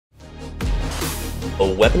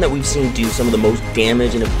A weapon that we've seen do some of the most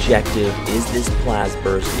damage and objective is this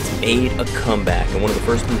Plasburst. It's made a comeback, and one of the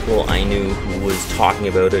first people I knew who was talking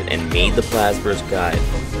about it and made the Plasburst guide,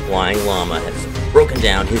 Flying Llama, has broken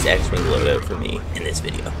down his X-Wing loadout for me in this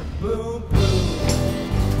video.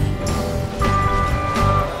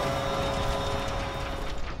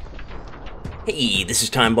 Hey, this is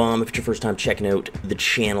Time Bomb. If it's your first time checking out the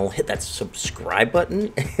channel, hit that subscribe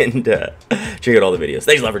button and check out all the videos.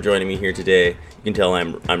 Thanks a lot for joining me here today. You can tell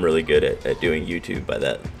I'm really good at doing YouTube by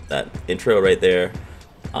that intro right there.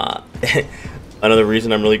 Another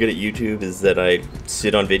reason I'm really good at YouTube is that I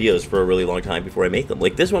sit on videos for a really long time before I make them.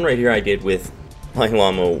 Like this one right here I did with Flying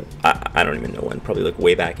Llama, I don't even know when, probably like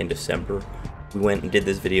way back in December. We went and did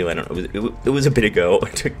this video. I don't know, it was a bit ago.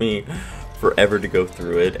 It took me forever to go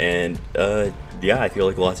through it, and yeah, I feel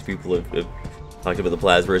like lots of people have talked about the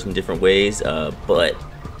Plasburst in different ways, but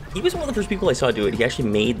he was one of the first people I saw do it. He actually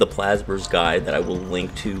made the Plasburst guide that I will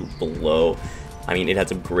link to below. I mean, it had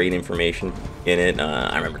some great information in it.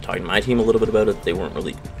 I remember talking to my team a little bit about it. They weren't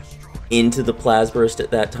really into the Plasburst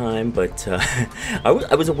at that time, but I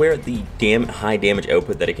was aware of the high damage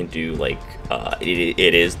output that it can do. Like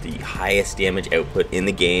it is the highest damage output in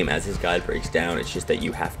the game, as his guide breaks down. It's just that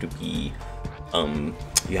you have to be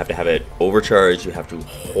you have to have it overcharged, you have to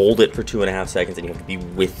hold it for 2.5 seconds, and you have to be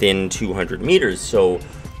within 200 meters. So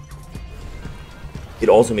it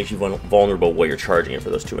also makes you vulnerable while you're charging it for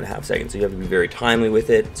those 2.5 seconds. So you have to be very timely with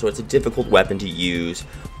it. So it's a difficult weapon to use.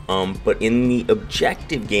 But in the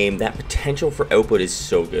objective game, that potential for output is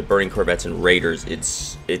so good. Burning Corvettes and Raiders,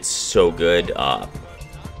 it's so good.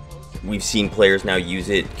 We've seen players now use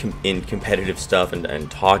it in competitive stuff and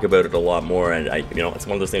talk about it a lot more. And it's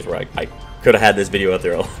one of those things where I could have had this video out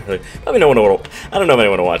there. Probably no one will. I don't know if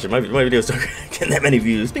anyone will watch it. My videos don't get that many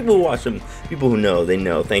views. People who watch them, people who know, they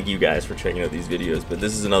know. Thank you guys for checking out these videos. But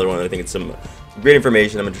this is another one. I think it's some great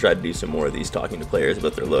information. I'm going to try to do some more of these, talking to players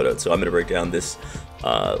about their loadouts. So I'm going to break down this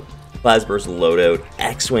Plasburst loadout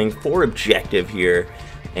X-Wing for objective here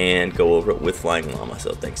and go over it with Flying Llama.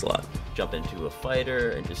 So thanks a lot. Jump into a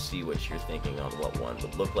fighter and just see what you're thinking on what one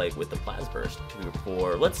would look like with the Plasburst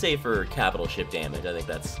for, let's say, for capital ship damage. I think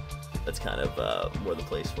that's kind of more the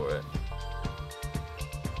place for it.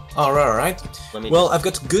 Alright. Well, I've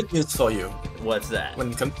got good news for you. What's that?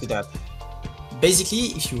 When it comes to that.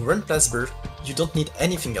 Basically, if you run Plasburst, you don't need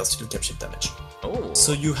anything else to do cap ship damage. Oh.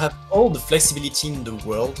 So you have all the flexibility in the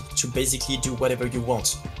world to basically do whatever you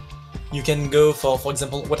want. You can go for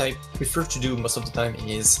example, what I prefer to do most of the time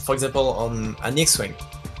is, for example, on an X-Wing,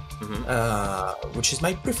 which is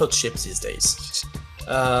my preferred ship these days.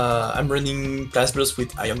 I'm running Plasburst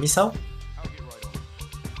with ion missile,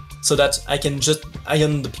 so that I can just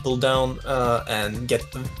ion the people down and get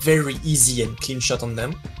a very easy and clean shot on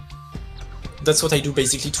them. That's what I do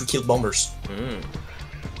basically to kill bombers.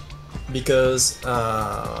 Because,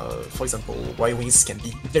 for example, Y-Wings can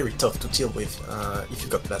be very tough to deal with if you've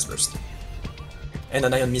got Plasburst. And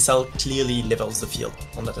an ion missile clearly levels the field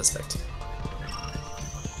on that aspect.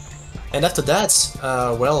 And after that,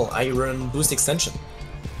 well, I run boost extension.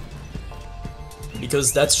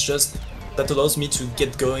 Because that allows me to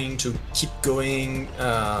get going, to keep going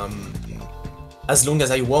as long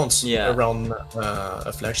as I want around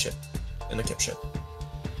a flagship and a cap ship.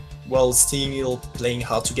 While still playing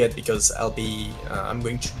hard to get, because I'm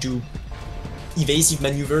going to do evasive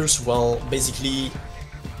maneuvers while basically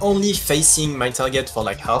only facing my target for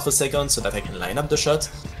like half a second so that I can line up the shot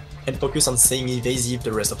and focus on staying evasive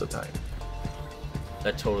the rest of the time.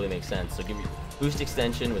 That totally makes sense. So give me boost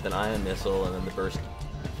extension with an ion missile and then the burst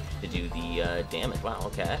to do the damage. Wow,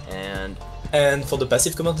 okay. And for the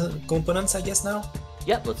passive components, I guess now?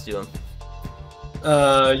 Yep, let's do them.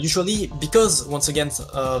 Usually, because once again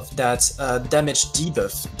of that damage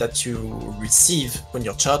debuff that you receive when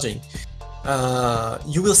you're charging,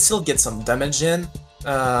 you will still get some damage in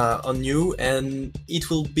on you, and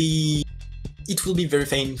it will be very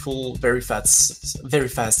painful, very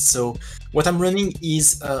fast. So what I'm running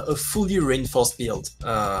is a fully reinforced build,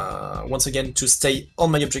 once again to stay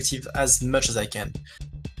on my objective as much as I can.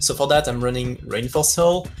 So for that, I'm running reinforced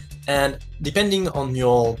hull. And depending on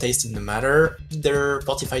your taste in the matter, they're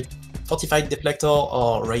fortified deflector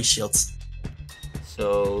or ray shields.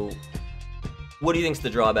 So, what do you think is the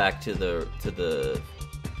drawback to the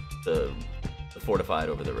fortified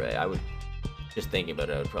over the ray? I would, just thinking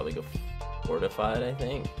about it, I would probably go fortified. I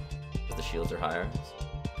think because the shields are higher.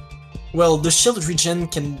 Well, the shield regen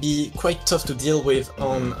can be quite tough to deal with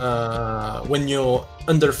on when you're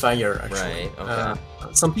under fire, actually. Right, okay.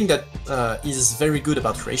 Something that is very good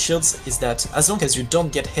about ray shields is that as long as you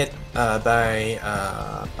don't get hit by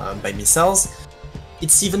missiles,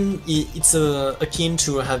 it's akin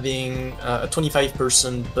to having a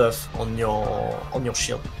 25% buff on your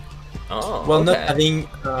shield. Oh, While okay. not having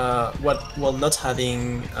while not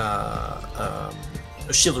having a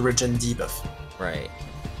shield regen debuff. Right.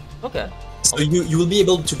 Okay. So you will be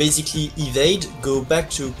able to basically evade, go back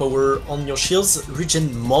to power on your shields,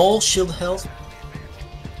 regen more shield health,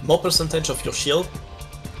 more percentage of your shield,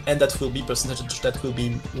 and that will be percentage that will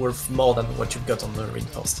be worth more than what you've got on the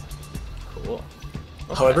reinforced. Cool.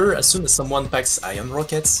 Okay. However, as soon as someone packs iron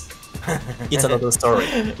rockets, it's another story.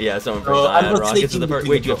 Yeah, someone So brings I'm ion rockets to the oscillating part.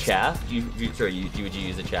 Wait, do you have between chaff? Would you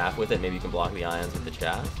use a chaff with it? Maybe you can block the ions with the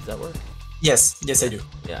chaff. Does that work? Yes, I do.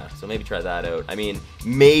 Yeah, so maybe try that out. I mean,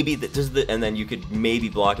 maybe and then you could maybe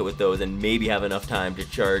block it with those, and maybe have enough time to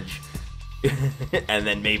charge, and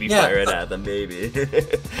then maybe fire it at them. Maybe.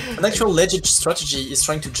 An actual legit strategy is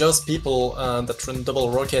trying to joust people that run double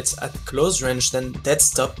rockets at close range. Then that's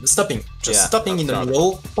stopping, stopping in the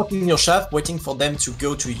middle, popping your shaft, waiting for them to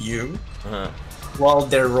go to you, while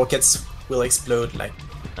their rockets will explode like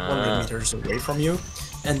 100 meters away from you,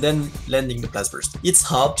 and then landing the Plasburst. It's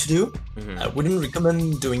hard to do. I wouldn't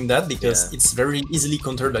recommend doing that because it's very easily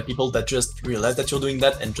countered by people that just realize that you're doing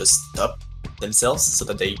that and just stop themselves so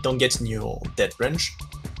that they don't get in your dead range.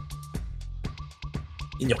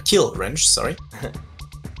 In your kill range, sorry.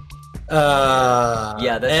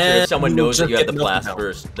 Yeah, that's true. If someone knows that you have the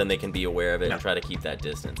Plasburst, then they can be aware of it and try to keep that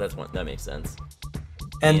distance. That makes sense.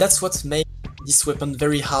 And that's what makes this weapon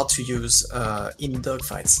very hard to use in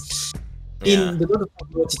dogfights. In the God of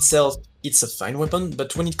War itself, it's a fine weapon,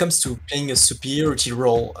 but when it comes to playing a superiority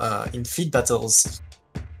role in fleet battles,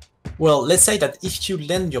 well, let's say that if you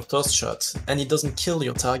land your first shot and it doesn't kill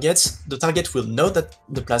your target, the target will know that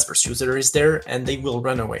the Plasburst user is there and they will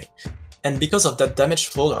run away. And because of that damage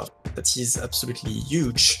fallout, that is absolutely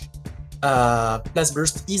huge,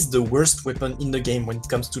 Plasburst is the worst weapon in the game when it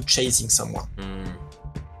comes to chasing someone.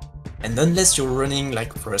 And unless you're running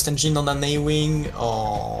like Forest Engine on an A-Wing,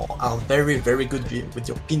 or are very, very good with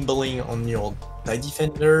your pinballing on your TIE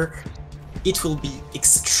Defender, it will be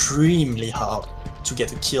extremely hard to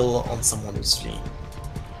get a kill on someone who's fleeing.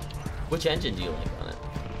 Which engine do you like on it?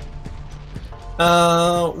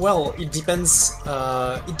 Well, it depends.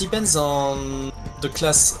 It depends on the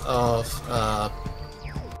class of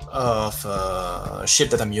ship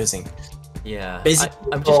that I'm using. Yeah, basically,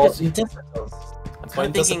 I'm just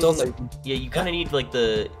kind of thinking, yeah, you kind of need like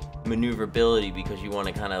the maneuverability because you want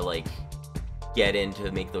to kind of like get in to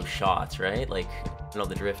make those shots, right? Like, you know,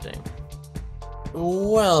 the drifting.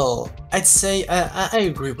 Well, I'd say I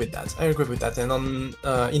agree with that. I agree with that. And on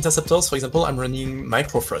interceptors, for example, I'm running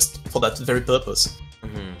Microfrost for that very purpose.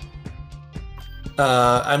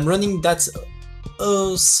 I'm running that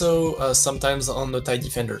also sometimes on the TIE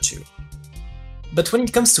Defender too. But when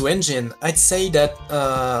it comes to engine, I'd say that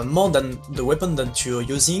more than the weapon that you're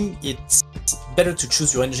using, it's better to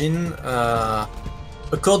choose your engine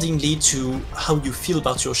accordingly to how you feel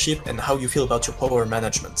about your ship and how you feel about your power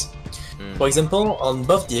management. For example, on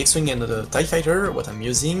both the X-Wing and the TIE Fighter, what I'm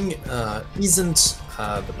using isn't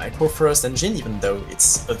the Microfrost engine, even though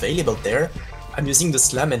it's available there. I'm using the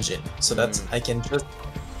SLAM engine, so that I can just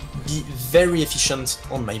be very efficient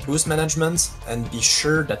on my boost management and be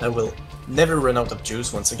sure that I will never run out of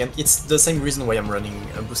juice. Once again, it's the same reason why I'm running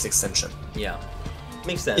a boost extension. Yeah,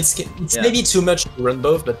 makes sense. It's maybe too much to run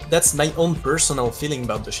both, but that's my own personal feeling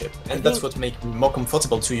about the ship, and that's what makes me more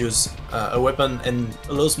comfortable to use a weapon and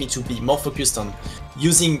allows me to be more focused on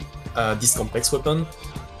using this complex weapon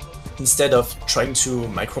instead of trying to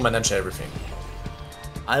micromanage everything.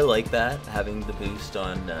 I like that, having the boost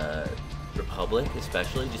on Republic,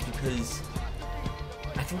 especially, just because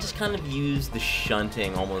I can just kind of use the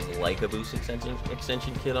shunting almost like a boost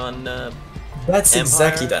extension kit on That's Empire.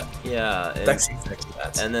 Exactly that. Yeah. That's exactly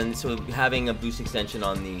that. And then, so having a boost extension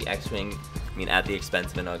on the X-Wing, I mean, at the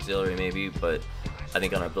expense of an auxiliary maybe, but I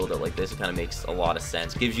think on a build-up like this, it kind of makes a lot of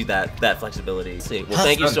sense. Gives you that flexibility. Well,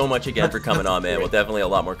 thank you so much again for coming on, man. We'll definitely have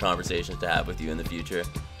a lot more conversations to have with you in the future.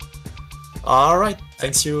 All right.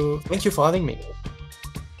 Thank you for having me.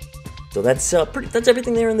 So that's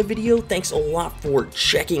everything there in the video. Thanks a lot for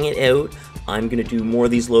checking it out. I'm gonna do more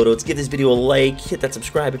of these loadouts. Give this video a like, hit that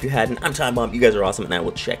subscribe if you hadn't. I'm Time Bomb. You guys are awesome, and I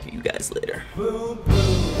will check you guys later. Boom,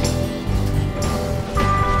 boom.